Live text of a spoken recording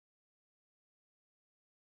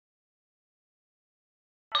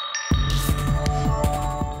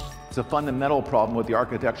It's a fundamental problem with the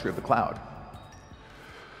architecture of the cloud.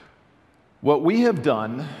 What we have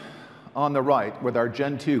done on the right with our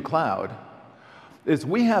Gen 2 cloud is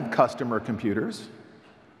we have customer computers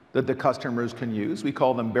that the customers can use. We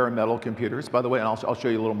call them bare metal computers, by the way, and I'll show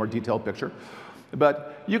you a little more detailed picture.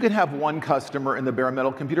 But you can have one customer in the bare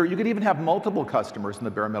metal computer. You could even have multiple customers in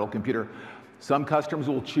the bare metal computer. Some customers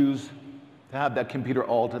will choose to have that computer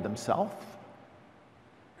all to themselves.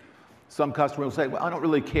 Some customers will say, well, I don't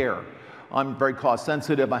really care. I'm very cost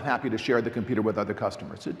sensitive. I'm happy to share the computer with other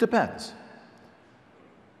customers. It depends.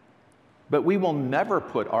 But we will never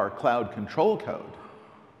put our cloud control code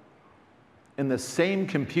in the same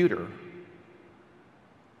computer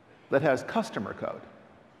that has customer code.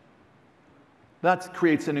 That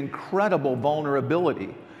creates an incredible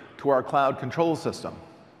vulnerability to our cloud control system.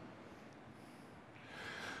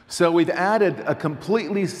 So we've added a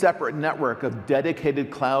completely separate network of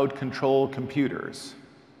dedicated cloud control computers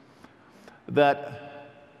that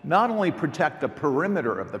not only protect the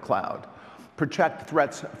perimeter of the cloud, protect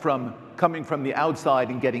threats from coming from the outside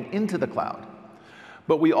and getting into the cloud,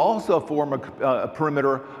 but we also form a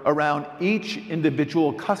perimeter around each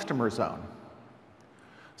individual customer zone.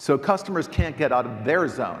 So customers can't get out of their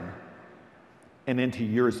zone and into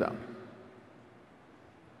your zone.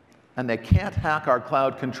 And they can't hack our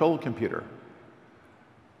cloud control computer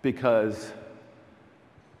because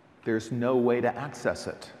there's no way to access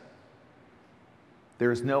it.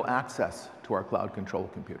 There's no access to our cloud control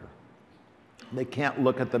computer. They can't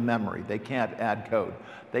look at the memory. They can't add code.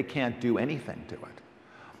 They can't do anything to it.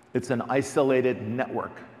 It's an isolated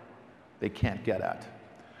network they can't get at.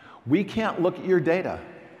 We can't look at your data,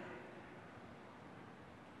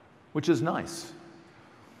 which is nice.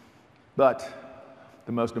 But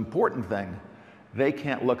the most important thing, they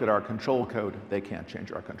can't look at our control code. They can't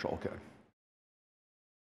change our control code.